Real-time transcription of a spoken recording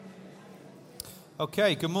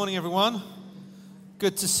Okay, good morning, everyone.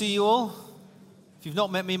 Good to see you all. If you've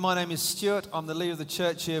not met me, my name is Stuart. I'm the leader of the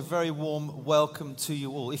church here. Very warm welcome to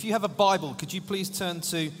you all. If you have a Bible, could you please turn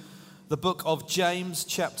to the book of James,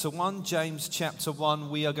 chapter 1. James, chapter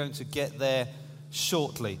 1. We are going to get there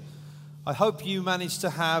shortly. I hope you managed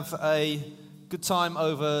to have a good time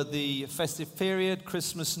over the festive period,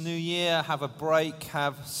 Christmas, New Year, have a break,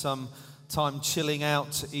 have some time chilling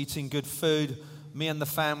out, eating good food. Me and the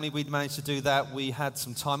family, we'd managed to do that. We had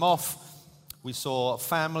some time off. We saw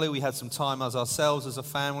family. We had some time as ourselves as a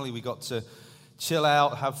family. We got to chill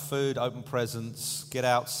out, have food, open presents, get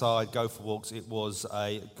outside, go for walks. It was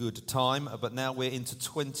a good time. But now we're into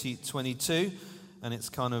 2022, and it's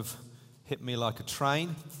kind of hit me like a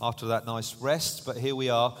train after that nice rest. But here we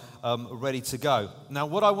are, ready to go. Now,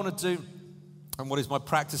 what I want to do, and what is my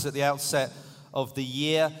practice at the outset of the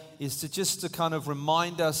year, is to kind of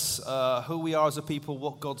remind us who we are as a people,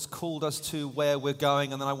 what God's called us to, where we're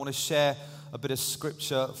going, and then I want to share a bit of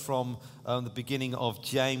scripture from the beginning of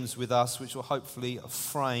James with us, which will hopefully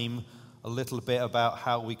frame a little bit about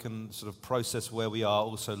how we can sort of process where we are,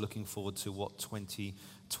 also looking forward to what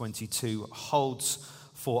 2022 holds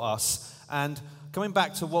for us. And coming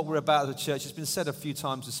back to what we're about as a church, it's been said a few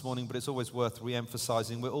times this morning, but it's always worth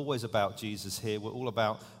re-emphasizing. We're always about Jesus here. We're all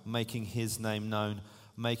about making his name known,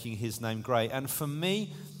 making his name great. And for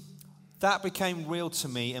me, that became real to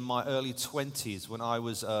me in my early 20s when I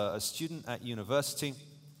was a student at university.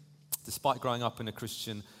 Despite growing up in a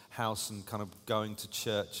Christian house and kind of going to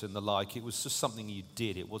church and the like, it was just something you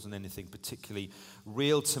did. It wasn't anything particularly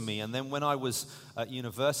real to me. And then when I was at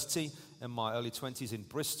university in my early 20s in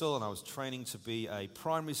Bristol and I was training to be a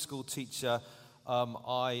primary school teacher,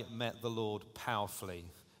 I met the Lord powerfully.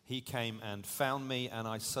 He came and found me, and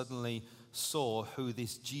I suddenly saw who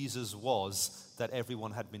this Jesus was that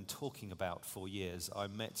everyone had been talking about for years. I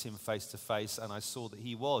met him face to face, and I saw that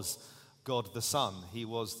he was God the Son. He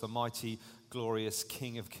was the mighty, glorious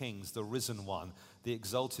King of Kings, the risen one, the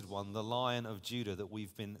exalted one, the Lion of Judah that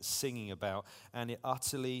we've been singing about. And it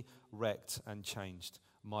utterly wrecked and changed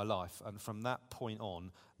my life. And from that point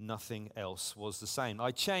on, nothing else was the same.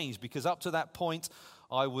 I changed because up to that point,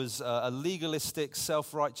 I was a legalistic,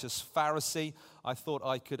 self-righteous Pharisee. I thought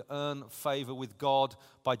I could earn favor with God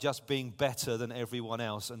by just being better than everyone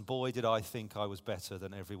else. And boy, did I think I was better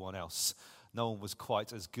than everyone else. No one was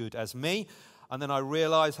quite as good as me. And then I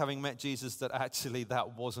realized, having met Jesus, that actually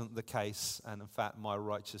that wasn't the case. And in fact, my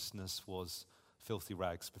righteousness was filthy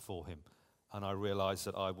rags before him. And I realized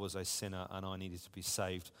that I was a sinner and I needed to be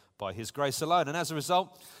saved by his grace alone. And as a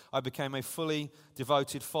result, I became a fully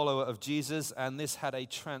devoted follower of Jesus, and this had a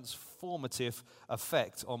transformative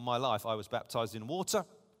effect on my life. I was baptized in water.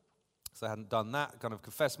 So I hadn't done that, kind of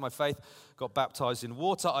confessed my faith, got baptized in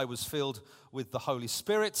water. I was filled with the Holy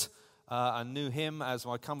Spirit. I knew him as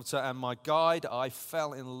my comforter and my guide. I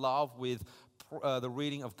fell in love with the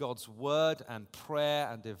reading of God's word and prayer,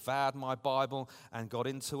 and devoured my Bible and got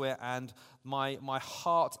into it. And my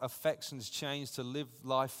heart affections changed to live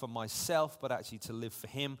life for myself, but actually to live for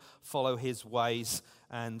him, follow his ways,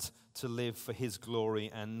 and to live for his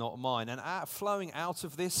glory and not mine. And flowing out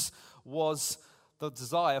of this was the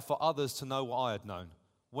desire for others to know what I had known.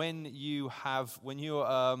 When you're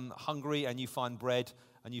hungry and you find bread,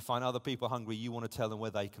 and you find other people hungry, you want to tell them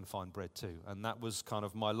where they can find bread too. And that was kind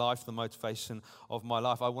of my life, the motivation of my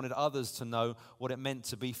life. I wanted others to know what it meant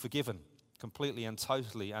to be forgiven completely and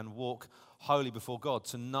totally and walk holy before God,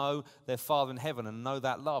 to know their Father in heaven and know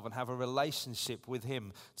that love and have a relationship with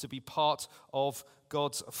him, to be part of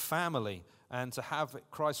God's family and to have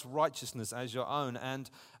Christ's righteousness as your own.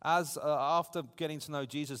 And after getting to know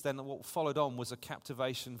Jesus, then what followed on was a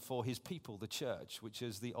captivation for his people, the church, which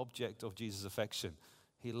is the object of Jesus' affection.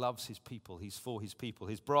 He loves his people. He's for his people,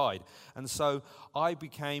 his bride. And so I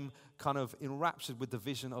became kind of enraptured with the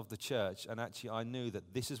vision of the church. And actually I knew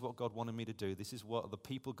that this is what God wanted me to do. This is what the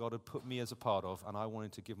people God had put me as a part of. And I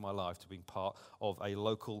wanted to give my life to being part of a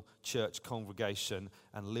local church congregation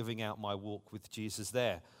and living out my walk with Jesus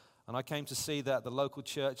there. And I came to see that the local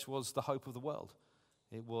church was the hope of the world.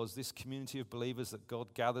 It was this community of believers that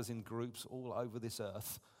God gathers in groups all over this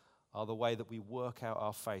earth, are the way that we work out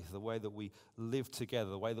our faith, the way that we live together,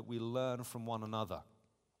 the way that we learn from one another,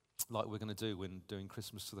 like we're going to do when doing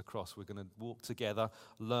Christmas to the Cross. We're going to walk together,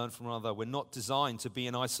 learn from one another. We're not designed to be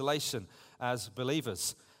in isolation as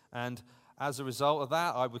believers. And as a result of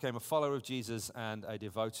that, I became a follower of Jesus and a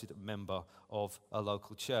devoted member of a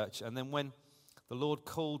local church. And then when the Lord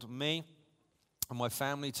called me and my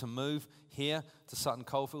family to move here to Sutton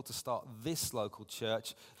Coldfield to start this local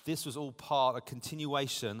church, this was all a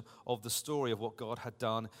continuation of the story of what God had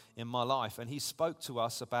done in my life. And he spoke to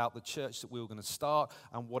us about the church that we were going to start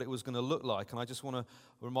and what it was going to look like. And I just want to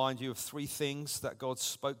remind you of 3 things that God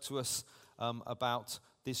spoke to us about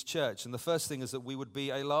this church. And the first thing is that we would be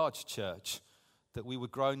a large church, that we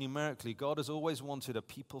would grow numerically. God has always wanted a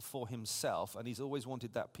people for himself, and he's always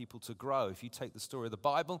wanted that people to grow. If you take the story of the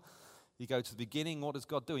Bible, you go to the beginning, what does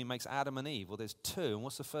God do? He makes Adam and Eve. Well, there's 2, and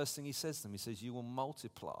what's the first thing he says to them? He says, you will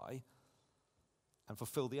multiply and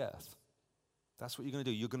fulfill the earth. That's what you're going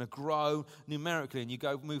to do. You're going to grow numerically, and you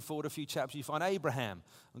move forward a few chapters, you find Abraham,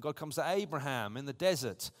 and God comes to Abraham in the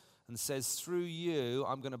desert and says, through you,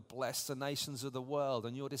 I'm going to bless the nations of the world,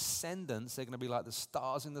 and your descendants, they're going to be like the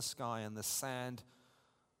stars in the sky and the sand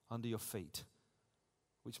under your feet.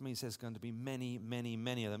 Which means there's going to be many, many,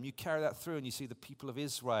 many of them. You carry that through and you see the people of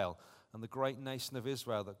Israel and the great nation of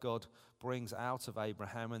Israel that God brings out of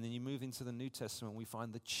Abraham. And then you move into the New Testament, we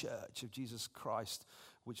find the church of Jesus Christ,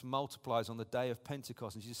 which multiplies on the day of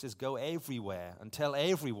Pentecost. And Jesus says, go everywhere and tell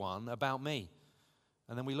everyone about me.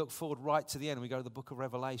 And then we look forward right to the end. We go to the book of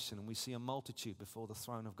Revelation and we see a multitude before the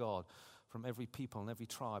throne of God from every people and every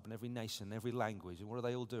tribe and every nation and every language. And what are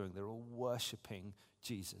they all doing? They're all worshiping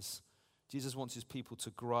Jesus. Jesus wants his people to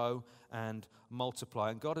grow and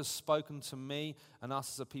multiply. And God has spoken to me and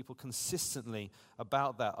us as a people consistently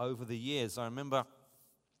about that over the years. I remember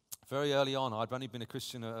very early on, I'd only been a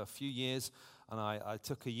Christian a few years, and I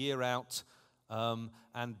took a year out.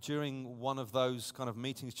 And during one of those kind of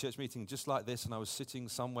meetings, church meetings, just like this, and I was sitting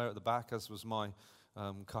somewhere at the back, as was my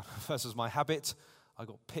habit, I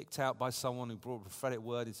got picked out by someone who brought a prophetic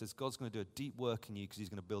word. He says, God's going to do a deep work in you because he's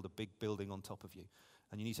going to build a big building on top of you.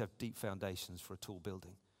 And you need to have deep foundations for a tall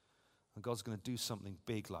building. And God's going to do something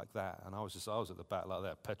big like that. And I was at the back like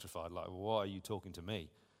that, petrified, like, why are you talking to me?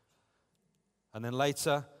 And then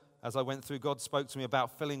later, as I went through, God spoke to me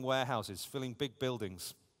about filling warehouses, filling big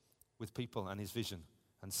buildings with people and his vision,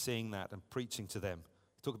 and seeing that and preaching to them.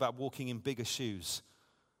 Talk about walking in bigger shoes.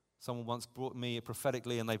 Someone once brought me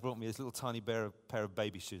prophetically, and they brought me this little tiny pair of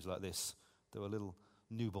baby shoes like this. They were little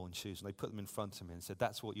newborn shoes, and they put them in front of me and said,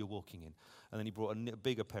 that's what you're walking in. And then he brought a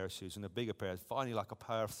bigger pair of shoes and a bigger pair, finally like a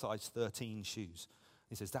pair of size 13 shoes.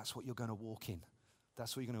 He says, that's what you're going to walk in.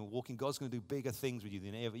 That's what you're going to walk in. God's going to do bigger things with you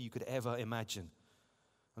than you could ever imagine.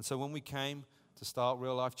 And so when we came to start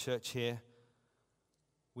Real Life Church here,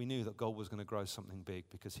 we knew that God was going to grow something big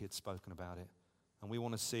because he had spoken about it. And we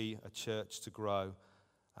want to see a church to grow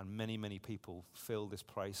and many, many people fill this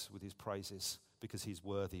place with his praises because he's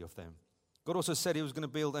worthy of them. God also said he was going to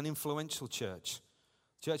build an influential church.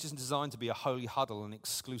 Church isn't designed to be a holy huddle, an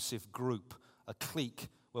exclusive group, a clique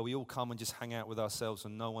where we all come and just hang out with ourselves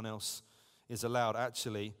and no one else is allowed.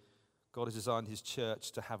 Actually, God has designed his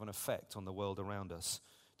church to have an effect on the world around us.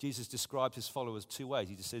 Jesus described his followers 2 ways.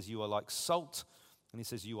 He just says, you are like salt, and he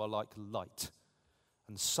says, you are like light.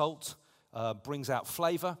 And salt brings out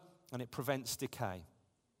flavor, and it prevents decay.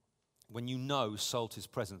 When you know salt is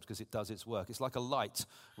present because it does its work. It's like a light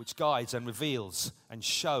which guides and reveals and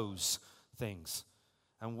shows things.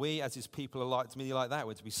 And we as his people are like to be like that.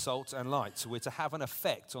 We're to be salt and light. So we're to have an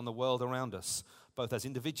effect on the world around us, both as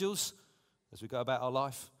individuals, as we go about our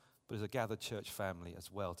life, but as a gathered church family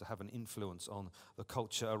as well, to have an influence on the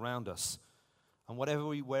culture around us. And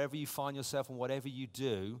wherever you find yourself and whatever you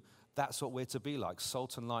do, that's what we're to be like,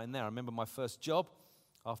 salt and light in there. I remember my first job.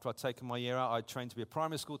 After I'd taken my year out, I trained to be a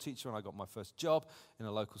primary school teacher, and I got my first job in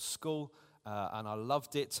a local school, and I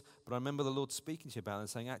loved it. But I remember the Lord speaking to me about it and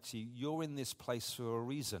saying, actually, you're in this place for a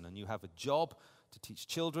reason, and you have a job to teach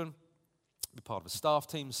children, be part of a staff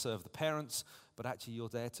team, serve the parents, but actually you're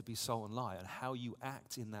there to be salt and light, and how you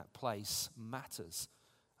act in that place matters.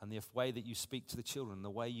 And the way that you speak to the children, the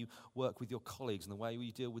way you work with your colleagues, and the way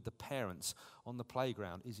you deal with the parents on the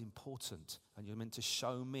playground is important. And you're meant to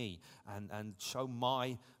show me and show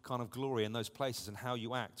my kind of glory in those places, and how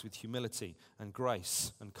you act with humility and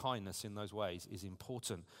grace and kindness in those ways is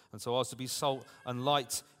important. And so I was to be salt and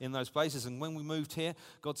light in those places. And when we moved here,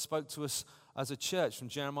 God spoke to us as a church from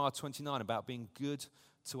Jeremiah 29 about being good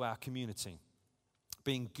to our community.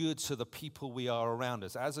 Being good to the people we are around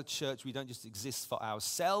us. As a church, we don't just exist for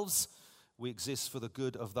ourselves, we exist for the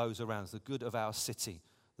good of those around us, the good of our city,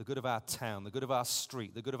 the good of our town, the good of our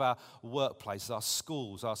street, the good of our workplace, our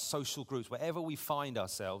schools, our social groups. Wherever we find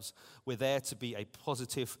ourselves, we're there to be a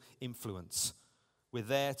positive influence. We're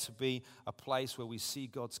there to be a place where we see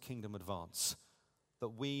God's kingdom advance. That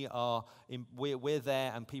we're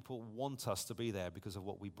there and people want us to be there because of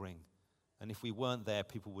what we bring. And if we weren't there,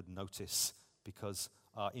 people would notice, because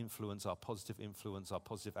our influence, our positive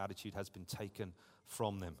attitude has been taken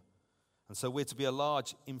from them. And so we're to be a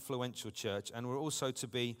large, influential church, and we're also to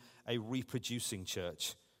be a reproducing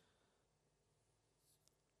church.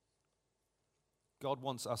 God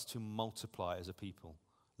wants us to multiply as a people.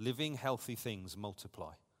 Living healthy things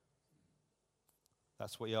multiply.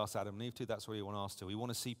 That's what he asked Adam and Eve to. That's what he wants us to. We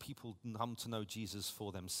want to see people come to know Jesus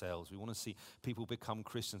for themselves. We want to see people become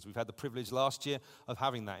Christians. We've had the privilege last year of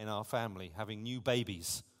having that in our family, having new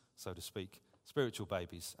babies, so to speak, spiritual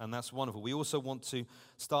babies. And that's wonderful. We also want to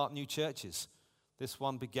start new churches. This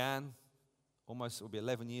one began almost, it will be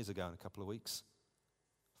 11 years ago in a couple of weeks.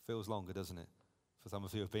 Feels longer, doesn't it? For some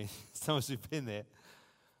of you who've been there.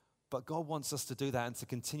 But God wants us to do that and to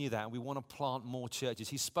continue that, and we want to plant more churches.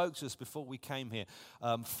 He spoke to us before we came here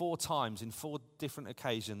 4 times in 4 different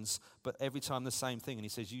occasions, but every time the same thing. And he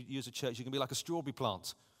says, you as a church, you're going to be like a strawberry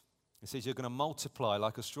plant. He says, you're going to multiply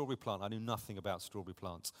like a strawberry plant. I knew nothing about strawberry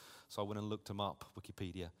plants, so I went and looked them up.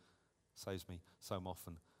 Wikipedia saves me so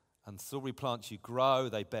often. And strawberry plants, you grow,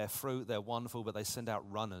 they bear fruit, they're wonderful, but they send out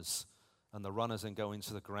runners. And the runners then go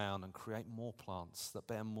into the ground and create more plants that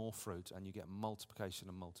bear more fruit, and you get multiplication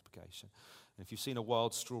and multiplication. And if you've seen a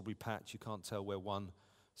wild strawberry patch, you can't tell where one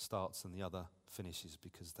starts and the other finishes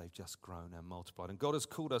because they've just grown and multiplied. And God has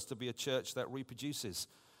called us to be a church that reproduces,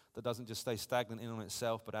 that doesn't just stay stagnant in on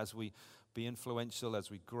itself, but as we be influential, as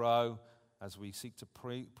we grow, as we seek to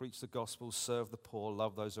preach the gospel, serve the poor,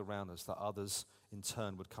 love those around us, that others in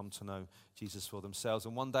turn would come to know Jesus for themselves.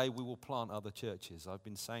 And one day we will plant other churches. I've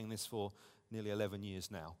been saying this for nearly 11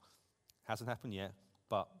 years now. Hasn't happened yet,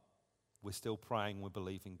 but we're still praying. We're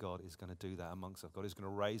believing God is going to do that amongst us. God is going to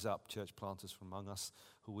raise up church planters from among us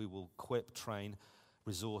who we will equip, train,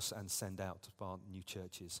 resource, and send out to plant new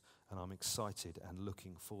churches. And I'm excited and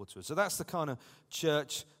looking forward to it. So that's the kind of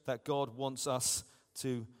church that God wants us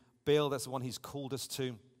to build. That's the one he's called us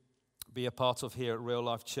to be a part of here at Real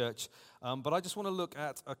Life Church. But I just want to look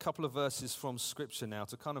at a couple of verses from Scripture now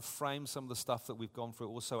to kind of frame some of the stuff that we've gone through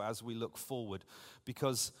also as we look forward.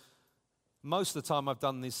 Because most of the time I've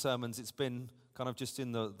done these sermons, it's been kind of just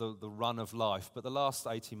in the run of life. But the last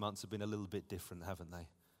 18 months have been a little bit different, haven't they?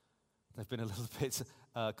 They've been a little bit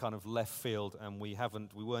kind of left field, and we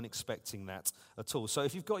weren't expecting that at all. So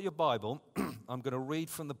if you've got your Bible, I'm going to read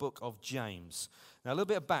from the book of James. Now, a little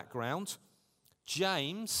bit of background.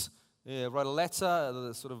 James wrote a letter at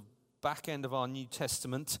the sort of back end of our New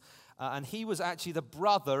Testament, and he was actually the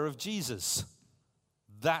brother of Jesus.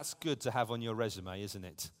 That's good to have on your resume, isn't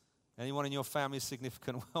it? Anyone in your family is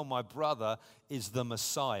significant? Well, my brother is the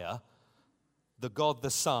Messiah, the God the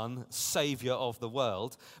Son, Savior of the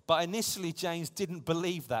world. But initially, James didn't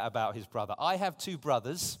believe that about his brother. I have 2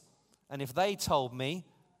 brothers, and if they told me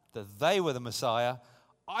that they were the Messiah,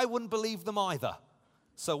 I wouldn't believe them either.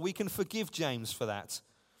 So we can forgive James for that.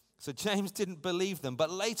 So James didn't believe them.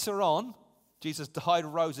 But later on, Jesus died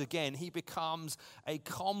and rose again. He becomes a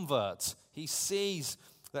convert. He sees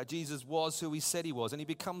that Jesus was who he said he was, and he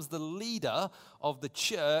becomes the leader of the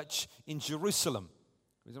church in Jerusalem.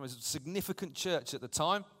 It was a significant church at the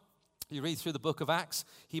time. You read through the book of Acts,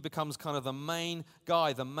 he becomes kind of the main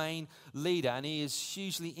guy, the main leader, and he is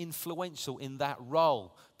hugely influential in that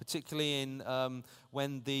role, particularly in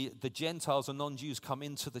when the Gentiles or non-Jews come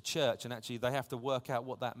into the church, and actually they have to work out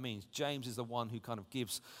what that means. James is the one who kind of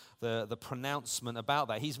gives the pronouncement about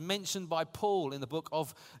that. He's mentioned by Paul in the book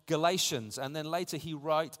of Galatians, and then later he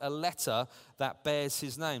writes a letter that bears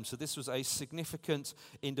his name. So this was a significant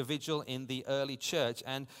individual in the early church,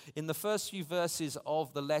 and in the first few verses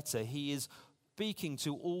of the letter, he is speaking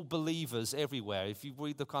to all believers everywhere. If you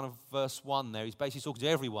read the kind of verse 1 there, he's basically talking to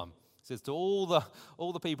everyone. He says to all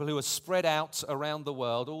the people who are spread out around the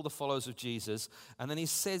world, all the followers of Jesus, and then he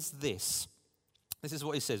says this. This is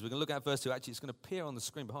what he says. We're going to look at verse 2. Actually, it's going to appear on the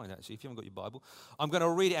screen behind, actually, if you haven't got your Bible. I'm going to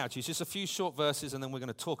read it out to you. It's just a few short verses, and then we're going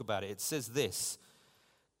to talk about it. It says this: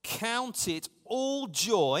 "Count it all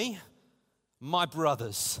joy, my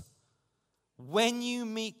brothers, when you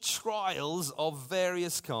meet trials of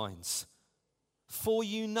various kinds. For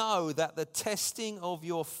you know that the testing of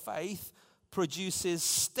your faith produces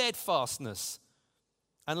steadfastness.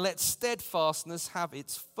 And let steadfastness have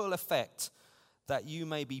its full effect, that you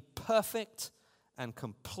may be perfect and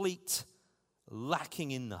complete,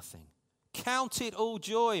 lacking in nothing. Count it all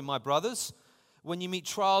joy, my brothers, when you meet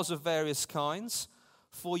trials of various kinds,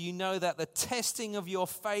 for you know that the testing of your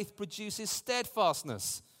faith produces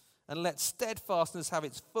steadfastness. And let steadfastness have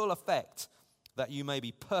its full effect, that you may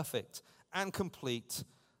be perfect and complete,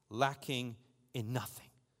 lacking in nothing."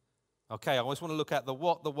 Okay, I always want to look at the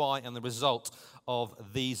what, the why, and the result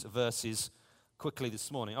of these verses quickly this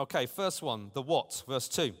morning. Okay, first one, the what, verse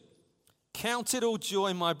 2. Count it all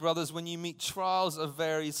joy, my brothers, when you meet trials of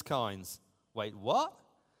various kinds. Wait, what?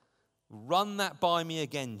 Run that by me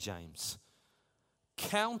again, James.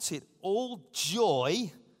 Count it all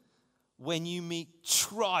joy when you meet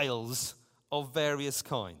trials of various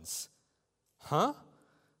kinds. Huh?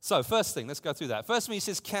 So, first thing, let's go through that. First thing he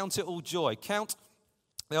says, count it all joy. Count,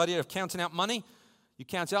 the idea of counting out money. You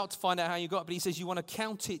count it out to find out how you got it, but he says you want to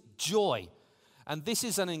count it joy. And this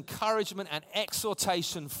is an encouragement and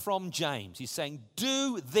exhortation from James. He's saying,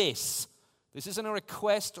 do this. This isn't a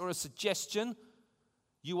request or a suggestion.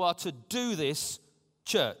 You are to do this,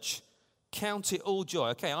 church. Count it all joy.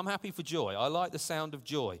 Okay, I'm happy for joy. I like the sound of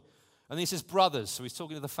joy. And he says, brothers, so he's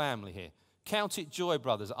talking to the family here. Count it joy,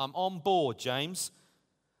 brothers. I'm on board, James.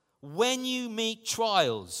 When you meet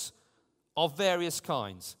trials of various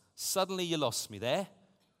kinds, suddenly you lost me there.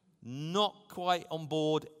 Not quite on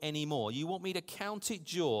board anymore. You want me to count it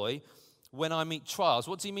joy when I meet trials.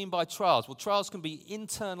 What does he mean by trials? Well, trials can be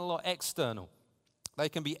internal or external. They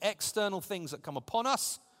can be external things that come upon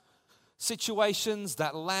us, situations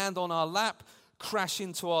that land on our lap, crash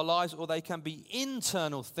into our lives, or they can be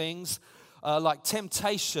internal things like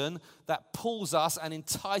temptation that pulls us and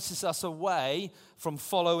entices us away from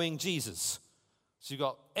following Jesus. So you've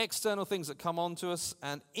got external things that come onto us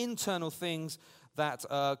and internal things that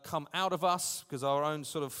come out of us because of our own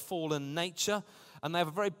sort of fallen nature. And they have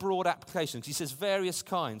a very broad application. He says various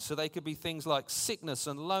kinds. So they could be things like sickness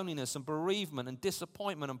and loneliness and bereavement and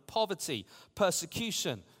disappointment and poverty,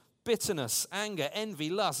 persecution, bitterness, anger,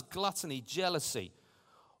 envy, lust, gluttony, jealousy.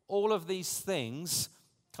 All of these things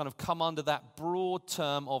kind of come under that broad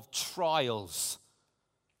term of trials.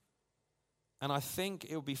 And I think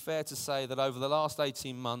it would be fair to say that over the last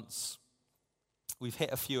 18 months, we've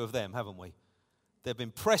hit a few of them, haven't we? There have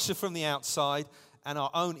been pressure from the outside and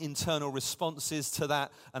our own internal responses to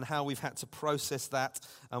that and how we've had to process that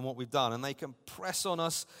and what we've done. And they can press on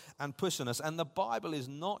us and push on us. And the Bible is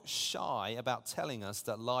not shy about telling us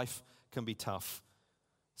that life can be tough.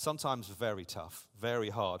 Sometimes very tough,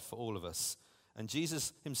 very hard for all of us. And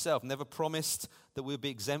Jesus himself never promised that we'd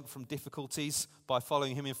be exempt from difficulties by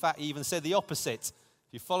following him. In fact, he even said the opposite.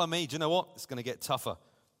 If you follow me, do you know what? It's going to get tougher.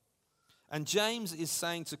 And James is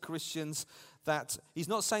saying to Christians that he's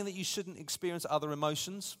not saying that you shouldn't experience other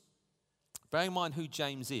emotions. Bear in mind who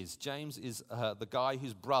James is. James is the guy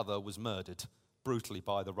whose brother was murdered brutally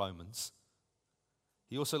by the Romans.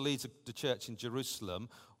 He also leads the church in Jerusalem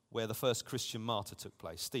where the first Christian martyr took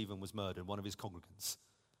place. Stephen was murdered, one of his congregants.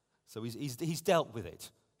 So he's dealt with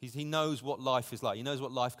it. He knows what life is like. He knows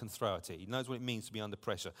what life can throw at it. He knows what it means to be under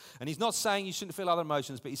pressure. And he's not saying you shouldn't feel other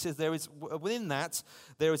emotions, but he says within that,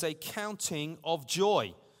 there is a counting of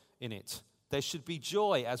joy in it. There should be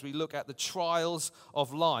joy as we look at the trials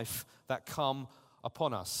of life that come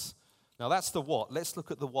upon us. Now that's the what. Let's look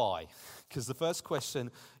at the why. Because the first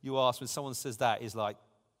question you ask when someone says that is like,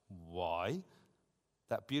 why?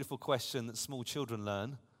 That beautiful question that small children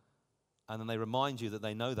learn. And then they remind you that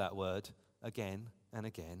they know that word again and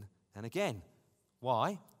again and again.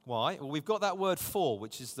 Why? Why? Well, we've got that word for,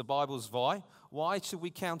 which is the Bible's why. Why should we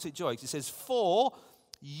count it joy? It says, for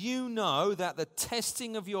you know that the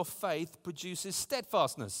testing of your faith produces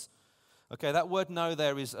steadfastness. Okay, that word know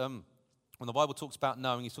there is, when the Bible talks about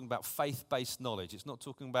knowing, it's talking about faith-based knowledge. It's not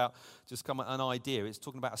talking about just an idea. It's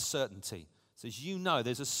talking about a certainty. It says you know,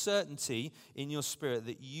 there's a certainty in your spirit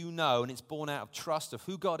that you know, and it's born out of trust of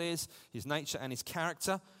who God is, his nature and his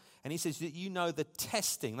character. And he says that you know the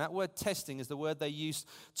testing. That word testing is the word they used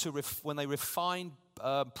to when they refined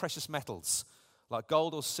precious metals. Like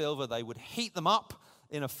gold or silver, they would heat them up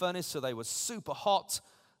in a furnace so they were super hot.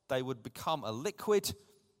 They would become a liquid.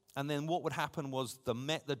 And then what would happen was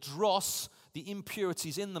the dross, the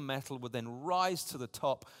impurities in the metal would then rise to the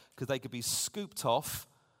top because they could be scooped off.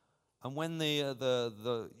 And when you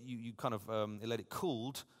let it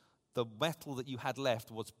cooled, the metal that you had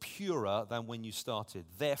left was purer than when you started,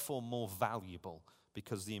 therefore more valuable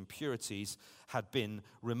because the impurities had been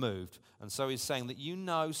removed. And so he's saying that you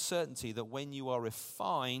know certainty that when you are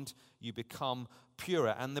refined, you become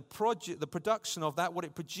purer. And the production of that, what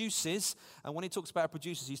it produces, and when he talks about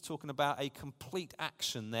produces, he's talking about a complete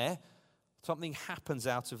action there. Something happens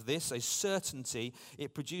out of this, a certainty.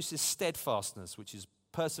 It produces steadfastness, which is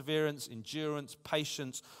perseverance, endurance,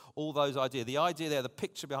 patience, all those ideas. The idea there, the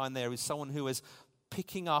picture behind there is someone who is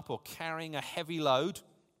picking up or carrying a heavy load,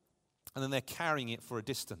 and then they're carrying it for a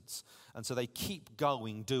distance. And so they keep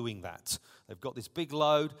going doing that. They've got this big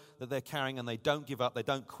load that they're carrying, and they don't give up, they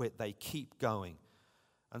don't quit, they keep going.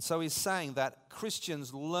 And so he's saying that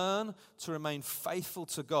Christians learn to remain faithful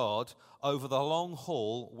to God over the long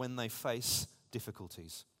haul when they face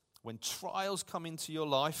difficulties. When trials come into your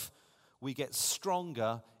life, we get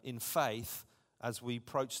stronger in faith as we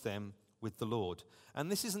approach them with the Lord. And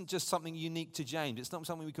this isn't just something unique to James. It's not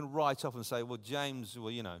something we can write off and say, well, James,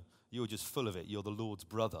 well, you're just full of it. You're the Lord's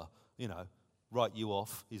brother, write you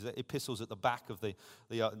off. His epistles at the back of the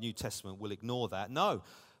New Testament will ignore that. No,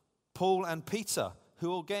 Paul and Peter,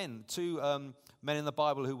 who again, two men in the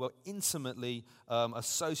Bible who were intimately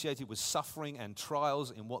associated with suffering and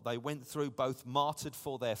trials in what they went through, both martyred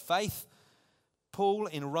for their faith. Paul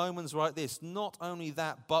in Romans writes this, not only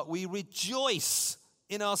that, but we rejoice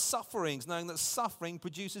in our sufferings, knowing that suffering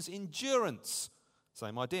produces endurance.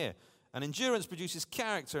 Same idea. And endurance produces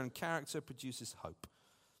character, and character produces hope.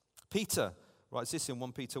 Peter writes this in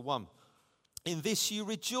 1 Peter 1. In this you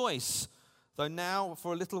rejoice, though now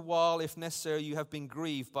for a little while, if necessary, you have been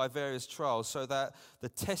grieved by various trials, so that the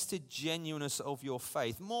tested genuineness of your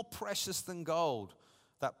faith, more precious than gold,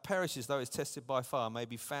 that perishes though it's tested by fire, may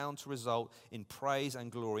be found to result in praise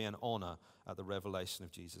and glory and honor at the revelation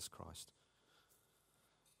of Jesus Christ.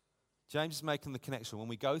 James is making the connection. When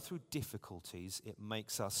we go through difficulties, it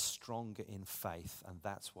makes us stronger in faith, and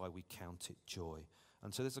that's why we count it joy.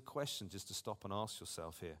 And so there's a question just to stop and ask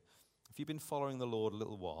yourself here. If you've been following the Lord a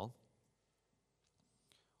little while,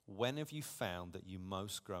 when have you found that you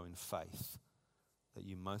most grow in faith, that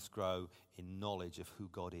you most grow in knowledge of who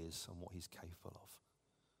God is and what he's capable of?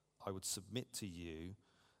 I would submit to you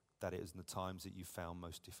that it is in the times that you found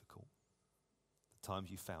most difficult, the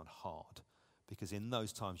times you found hard. Because in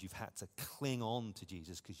those times you've had to cling on to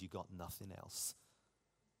Jesus because you've got nothing else.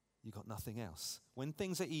 You've got nothing else. When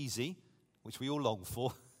things are easy, which we all long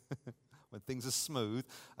for, when things are smooth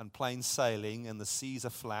and plain sailing and the seas are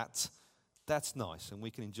flat, that's nice and we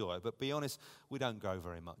can enjoy it. But be honest, we don't grow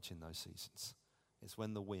very much in those seasons. It's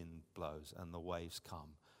when the wind blows and the waves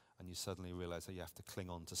come and you suddenly realize that you have to cling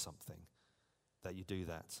on to something, that you do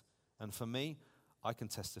that. And for me, I can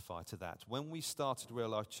testify to that. When we started Real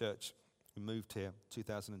Life Church, we moved here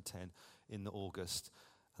 2010 in the August,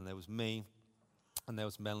 and there was me, and there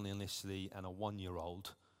was Melanie initially, and a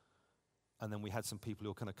 1-year-old. And then we had some people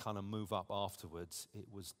who were going to kind of move up afterwards. It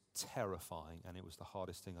was terrifying, and it was the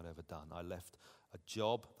hardest thing I'd ever done. I left a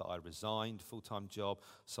job that I resigned, full-time job,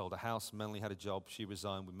 sold a house. Melanie had a job. She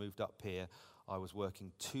resigned. We moved up here. I was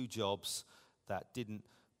working 2 jobs that didn't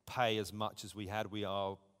pay as much as we had.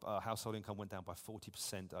 Our household income went down by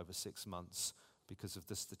 40% over 6 months because of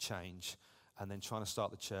this, the change. And then trying to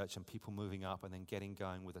start the church and people moving up and then getting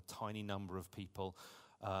going with a tiny number of people.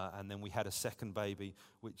 And then we had a second baby,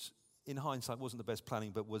 which in hindsight wasn't the best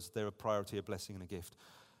planning, but was there a priority, a blessing and a gift.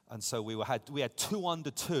 And so we had 2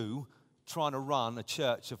 under 2 trying to run a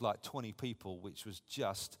church of like 20 people, which was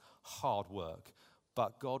just hard work.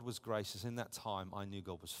 But God was gracious. In that time, I knew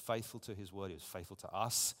God was faithful to his word. He was faithful to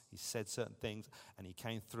us. He said certain things and he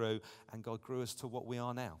came through, and God grew us to what we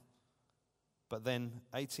are now. But then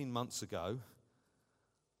 18 months ago,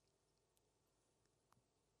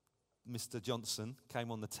 Mr. Johnson came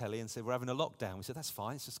on the telly and said, we're having a lockdown. We said, that's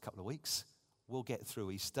fine, it's just a couple of weeks. We'll get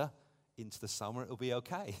through Easter into the summer, it'll be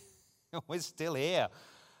okay. We're still here.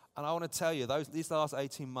 And I want to tell you, these last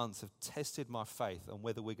 18 months have tested my faith on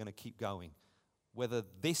whether we're going to keep going, whether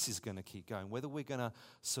this is going to keep going, whether we're going to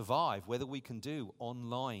survive, whether we can do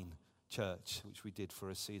online church, which we did for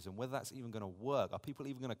a season, whether that's even going to work. Are people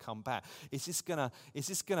even going to come back? Are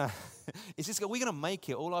we going to make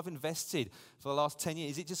it? All I've invested for the last 10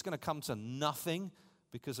 years, is it just going to come to nothing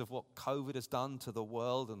because of what COVID has done to the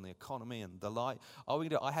world and the economy and the like? Are we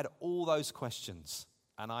going to? I had all those questions,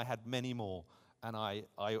 and I had many more, and I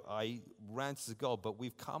ranted to God, but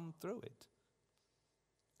we've come through it.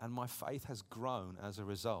 And my faith has grown as a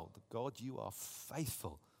result. God, you are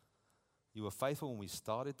faithful. You were faithful when we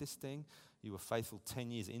started this thing. You were faithful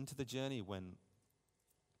 10 years into the journey when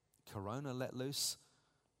Corona let loose.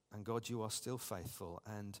 And God, you are still faithful.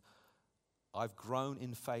 And I've grown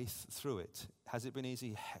in faith through it. Has it been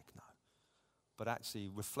easy? Heck no. But actually,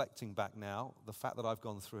 reflecting back now, the fact that I've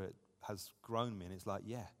gone through it has grown me. And it's like,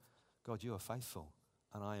 yeah, God, you are faithful.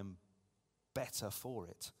 And I am better for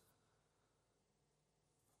it.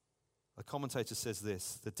 A commentator says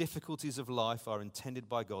this: the difficulties of life are intended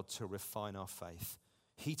by God to refine our faith,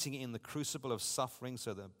 heating it in the crucible of suffering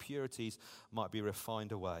so that impurities might be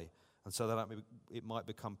refined away, and so that it might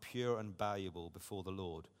become pure and valuable before the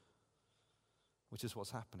Lord, which is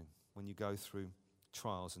what's happening when you go through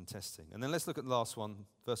trials and testing. And then let's look at the last one,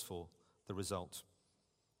 verse 4, the result.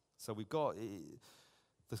 So we've got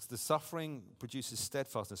the suffering produces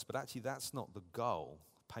steadfastness, but actually that's not the goal.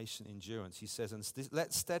 Patient endurance. He says, and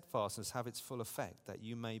let steadfastness have its full effect, that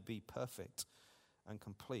you may be perfect and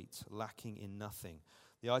complete, lacking in nothing.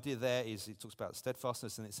 The idea there is it talks about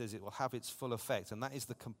steadfastness and it says it will have its full effect. And that is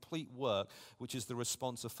the complete work, which is the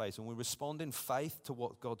response of faith. When we respond in faith to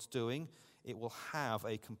what God's doing, it will have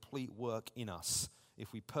a complete work in us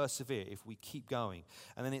if we persevere, if we keep going.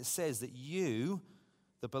 And then it says that you,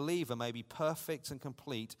 the believer, may be perfect and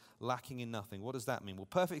complete, lacking in nothing. What does that mean? Well,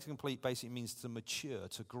 perfect and complete basically means to mature,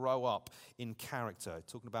 to grow up in character.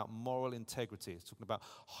 It's talking about moral integrity. It's talking about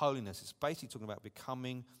holiness. It's basically talking about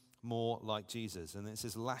becoming more like Jesus. And it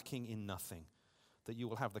says lacking in nothing, that you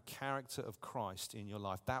will have the character of Christ in your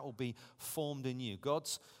life. That will be formed in you.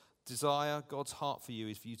 God's desire, God's heart for you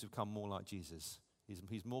is for you to become more like Jesus.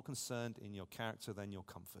 He's more concerned in your character than your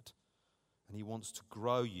comfort. And he wants to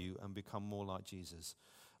grow you and become more like Jesus.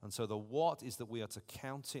 And so the what is that we are to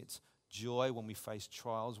count it joy when we face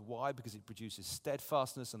trials. Why? Because it produces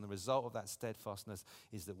steadfastness, and the result of that steadfastness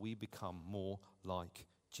is that we become more like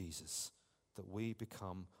Jesus. That we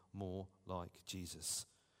become more like Jesus.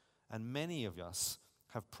 And many of us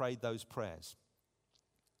have prayed those prayers.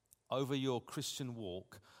 Over your Christian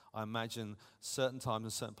walk, I imagine certain times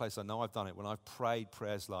and certain places, I know I've done it, when I've prayed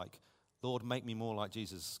prayers like, Lord, make me more like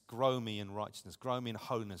Jesus. Grow me in righteousness. Grow me in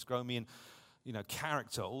holiness. Grow me in,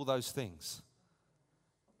 character. All those things.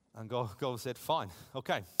 And God said, fine,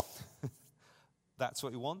 okay. That's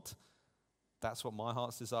what you want. That's what my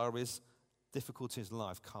heart's desire is. Difficulties in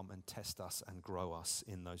life come and test us and grow us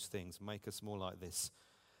in those things. Make us more like this.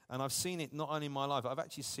 And I've seen it not only in my life, I've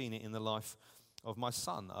actually seen it in the life of my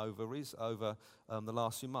son over the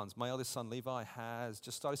last few months. My eldest son, Levi, has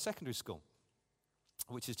just started secondary school,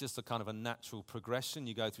 which is just a kind of a natural progression.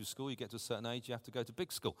 You go through school, you get to a certain age, you have to go to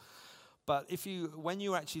big school. But when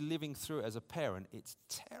you're actually living through it as a parent, it's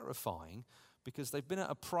terrifying because they've been at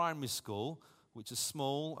a primary school, which is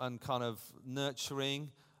small and kind of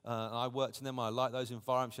nurturing. I worked in them, I like those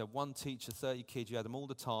environments. You had one teacher, 30 kids, you had them all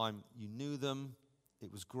the time, you knew them,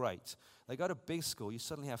 it was great. They go to big school, you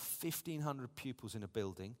suddenly have 1,500 pupils in a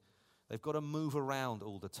building. They've got to move around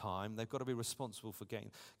all the time. They've got to be responsible for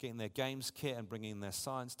getting their games kit and bringing in their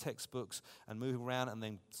science textbooks and moving around and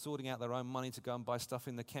then sorting out their own money to go and buy stuff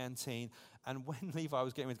in the canteen. And when Levi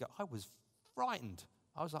was getting ready to go, I was frightened.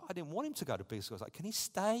 I was like, I didn't want him to go to big school. I was like, can he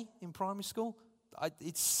stay in primary school?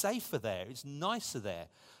 It's safer there. It's nicer there.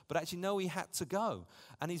 But actually, no, he had to go.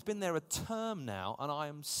 And he's been there a term now, and I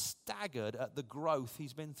am staggered at the growth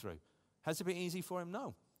he's been through. Has it been easy for him?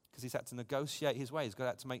 No. Because he's had to negotiate his way. He's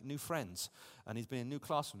got to make new friends. And he's been in new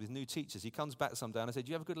classrooms with new teachers. He comes back someday and I said, do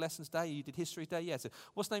you have a good lessons day? You did history day? Yeah. I said,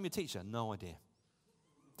 what's the name of your teacher? No idea.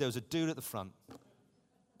 There was a dude at the front.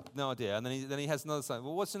 No idea. And then he has another son.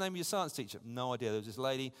 Well, what's the name of your science teacher? No idea. There was this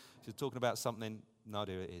lady. She was talking about something. No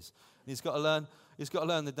idea what it is. And he's got to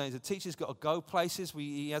learn the names. The teacher's got to go places.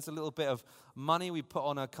 He has a little bit of money we put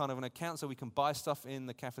on a kind of an account so we can buy stuff in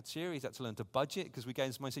the cafeteria. He's had to learn to budget because we gave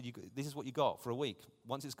him some money and said, this is what you got for a week.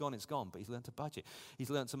 Once it's gone, it's gone. But he's learned to budget. He's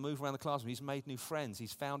learned to move around the classroom. He's made new friends.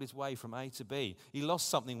 He's found his way from A to B. He lost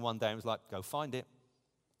something one day and was like, go find it.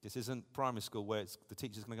 This isn't primary school where the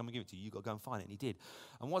teacher's going to come and give it to you. You've got to go and find it. And he did.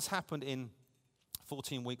 And what's happened in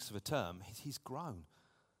 14 weeks of a term, he's grown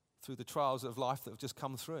through the trials of life that have just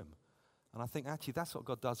come through him. And I think actually that's what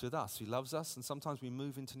God does with us. He loves us, and sometimes we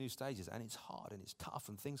move into new stages, and it's hard and it's tough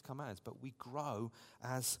and things come at us, but we grow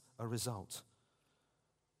as a result.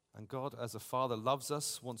 And God, as a Father, loves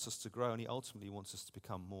us, wants us to grow, and He ultimately wants us to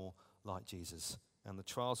become more like Jesus. And the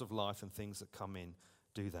trials of life and things that come in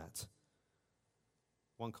do that.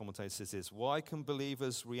 One commentator says this: why can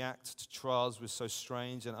believers react to trials with so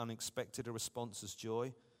strange and unexpected a response as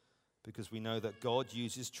joy? Because we know that God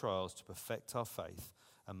uses trials to perfect our faith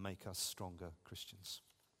and make us stronger Christians.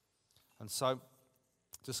 And so,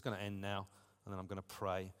 just going to end now, and then I'm going to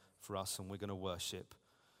pray for us, and we're going to worship.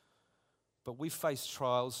 But we've faced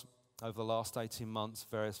trials over the last 18 months,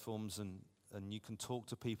 various forms, and you can talk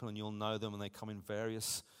to people and you'll know them, and they come in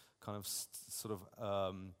various kind of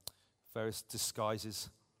various disguises,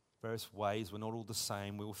 various ways. We're not all the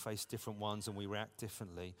same. We all face different ones and we react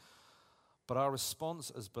differently. But our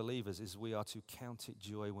response as believers is we are to count it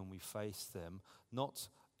joy when we face them, not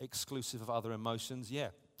exclusive of other emotions. Yeah,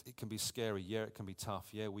 it can be scary. Yeah, it can be tough.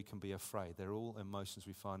 Yeah, we can be afraid. They're all emotions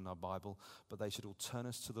we find in our Bible, but they should all turn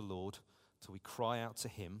us to the Lord till we cry out to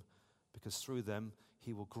Him, because through them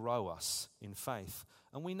He will grow us in faith.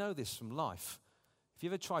 And we know this from life. If you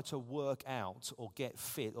ever try to work out or get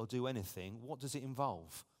fit or do anything, what does it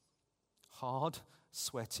involve? Hard,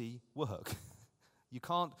 sweaty work. You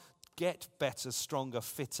can't get better, stronger,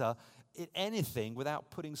 fitter in anything without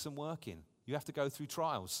putting some work in. You have to go through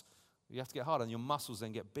trials. You have to get harder, and your muscles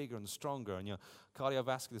then get bigger and stronger, and your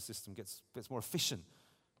cardiovascular system gets more efficient,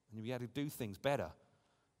 and you'll be able to do things better.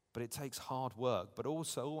 But it takes hard work. But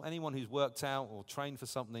also, anyone who's worked out or trained for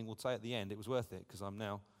something will say at the end, it was worth it because I'm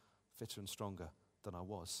now fitter and stronger than I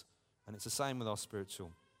was. And it's the same with our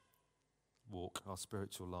spiritual walk, our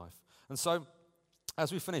spiritual life. And so,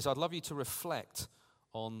 as we finish, I'd love you to reflect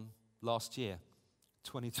on last year,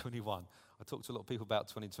 2021. I talked to a lot of people about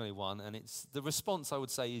 2021, and it's the response, I would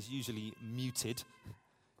say, is usually muted.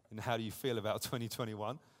 And how do you feel about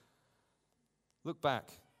 2021? Look back.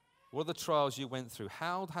 What are the trials you went through?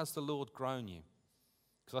 How has the Lord grown you?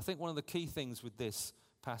 Because I think one of the key things with this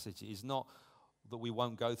passage is not that we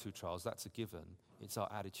won't go through trials, that's a given. It's our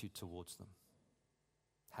attitude towards them.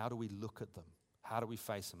 How do we look at them? How do we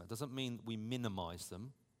face them? It doesn't mean we minimize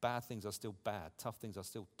them. Bad things are still bad. Tough things are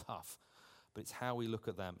still tough. But it's how we look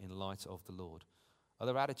at them in light of the Lord. Are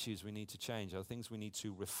there attitudes we need to change? Are there things we need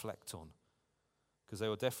to reflect on? Because there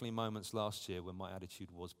were definitely moments last year when my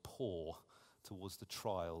attitude was poor towards the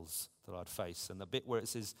trials that I'd face. And the bit where it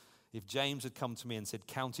says, if James had come to me and said,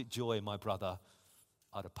 "Count it joy, my brother,"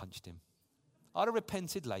 I'd have punched him. I'd have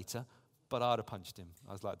repented later, but I'd have punched him.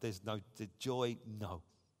 I was like, there's no the joy, no.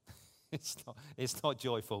 It's not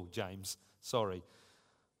joyful, James. Sorry.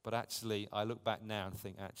 But actually, I look back now and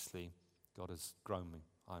think, actually, God has grown me.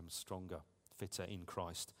 I'm stronger, fitter in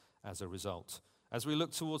Christ as a result. As we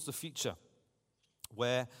look towards the future,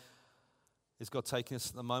 where is God taking us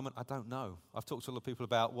at the moment? I don't know. I've talked to a lot of people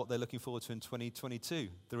about what they're looking forward to in 2022.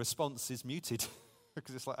 The response is muted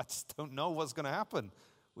because it's like, I just don't know what's going to happen.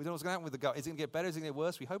 We don't know what's going to happen with the God. Is it going to get better? Is it going to get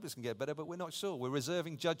worse? We hope it's going to get better, but we're not sure. We're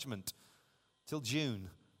reserving judgment till June,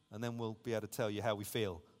 and then we'll be able to tell you how we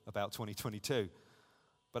feel about 2022.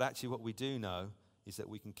 But actually what we do know is that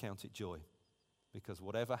we can count it joy, because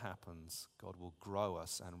whatever happens, God will grow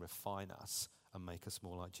us and refine us and make us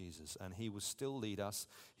more like Jesus. And he will still lead us.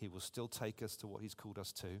 He will still take us to what he's called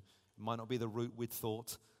us to. It might not be the route we'd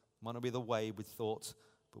thought, might not be the way we'd thought,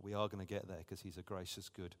 but we are going to get there because he's a gracious,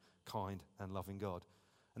 good, kind, and loving God.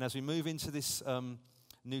 And as we move into this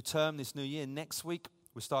new term, this new year, next week,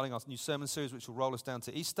 we're starting our new sermon series, which will roll us down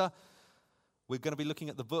to Easter. We're going to be looking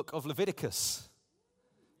at the book of Leviticus.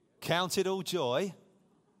 Count it all joy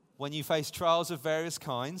when you face trials of various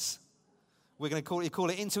kinds. We're going to call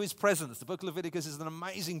it Into His Presence. The book of Leviticus is an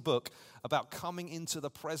amazing book about coming into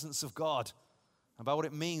the presence of God, about what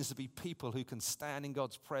it means to be people who can stand in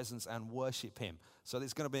God's presence and worship Him. So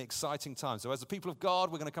it's going to be an exciting time. So as the people of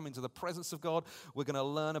God, we're going to come into the presence of God. We're going to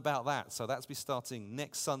learn about that. So that's be starting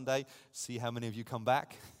next Sunday. See how many of you come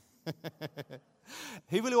back.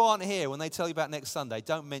 People who aren't here, when they tell you about next Sunday,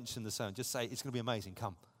 don't mention the sermon. Just say, it's going to be amazing.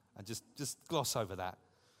 Come. And just gloss over that.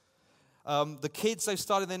 The kids, they've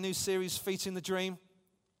started their new series, Feet in the Dream,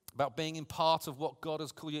 about being in part of what God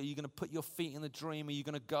has called you. Are you going to put your feet in the dream? Are you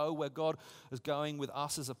going to go where God is going with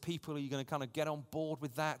us as a people? Are you going to kind of get on board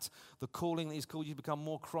with that? The calling that He's called you to become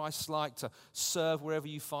more Christ-like, to serve wherever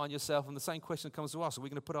you find yourself. And the same question comes to us. Are we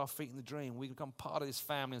going to put our feet in the dream? Are we going to become part of this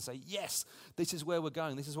family and say, yes, this is where we're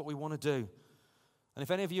going. This is what we want to do. And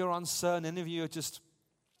if any of you are uncertain, any of you are just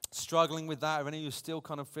struggling with that, or any of you are still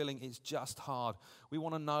kind of feeling it's just hard, we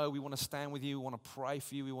want to know, we want to stand with you, we want to pray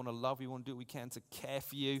for you, we want to love you, we want to do what we can to care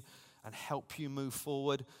for you and help you move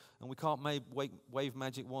forward. And we can't wave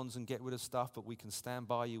magic wands and get rid of stuff, but we can stand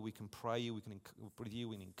by you, we can pray you, we can with you,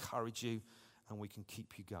 we can encourage you, and we can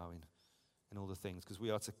keep you going in all the things, because we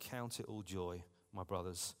are to count it all joy, my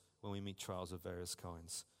brothers, when we meet trials of various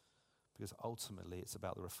kinds, because ultimately it's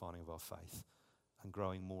about the refining of our faith and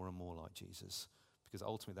growing more and more like Jesus. Because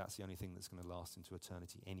ultimately that's the only thing that's going to last into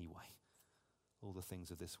eternity anyway. All the things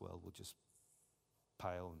of this world will just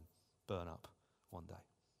pale and burn up one day.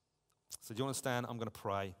 So do you want to stand? I'm going to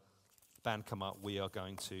pray. Band come up. We are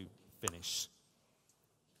going to finish.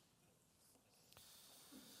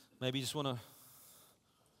 Maybe you just want to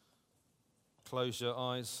close your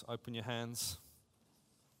eyes, open your hands.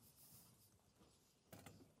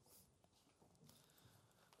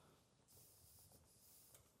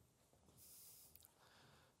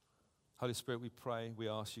 Holy Spirit, we pray, we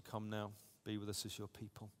ask you come now, be with us as your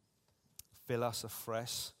people. Fill us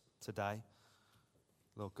afresh today,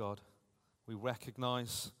 Lord God. We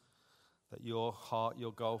recognize that your heart,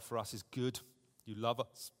 your goal for us is good. You love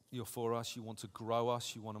us, you're for us, you want to grow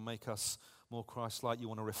us, you want to make us more Christ-like, you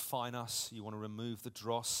want to refine us, you want to remove the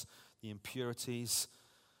dross, the impurities,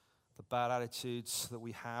 the bad attitudes that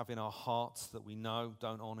we have in our hearts that we know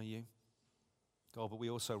don't honor you. God, but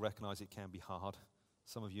we also recognize it can be hard.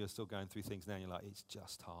 Some of you are still going through things now and you're like, it's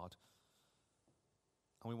just hard.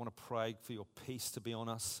 And we want to pray for your peace to be on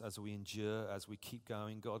us as we endure, as we keep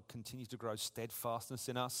going. God, continue to grow steadfastness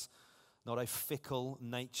in us, not a fickle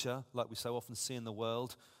nature like we so often see in the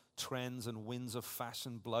world. Trends and winds of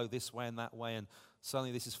fashion blow this way and that way, and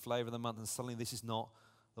suddenly this is flavor of the month, and suddenly this is not.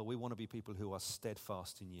 Lord, we want to be people who are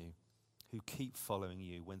steadfast in you, who keep following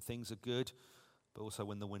you when things are good, but also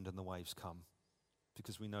when the wind and the waves come.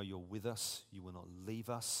 Because we know you're with us, you will not leave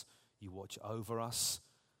us, you watch over us,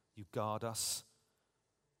 you guard us.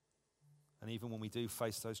 And even when we do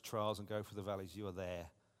face those trials and go through the valleys, you are there,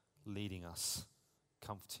 leading us,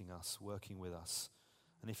 comforting us, working with us.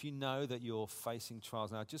 And if you know that you're facing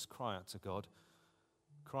trials now, just cry out to God.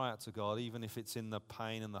 Cry out to God, even if it's in the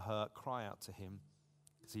pain and the hurt, cry out to him,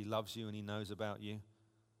 because he loves you and he knows about you.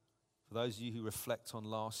 For those of you who reflect on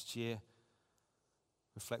last year,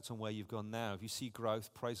 reflect on where you've gone now. If you see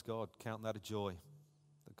growth, praise God, count that a joy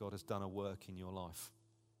that God has done a work in your life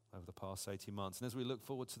over the past 18 months. And as we look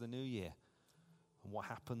forward to the new year and what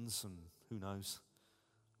happens and who knows,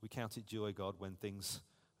 we count it joy, God, when things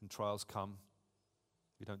and trials come.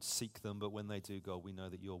 We don't seek them, but when they do, God, we know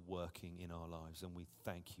that you're working in our lives, and we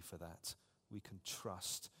thank you for that. We can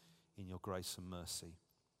trust in your grace and mercy.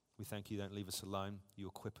 We thank you don't leave us alone. You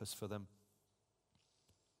equip us for them.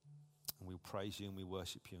 And we praise you and we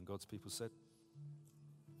worship you. And God's people said,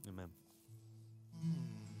 amen.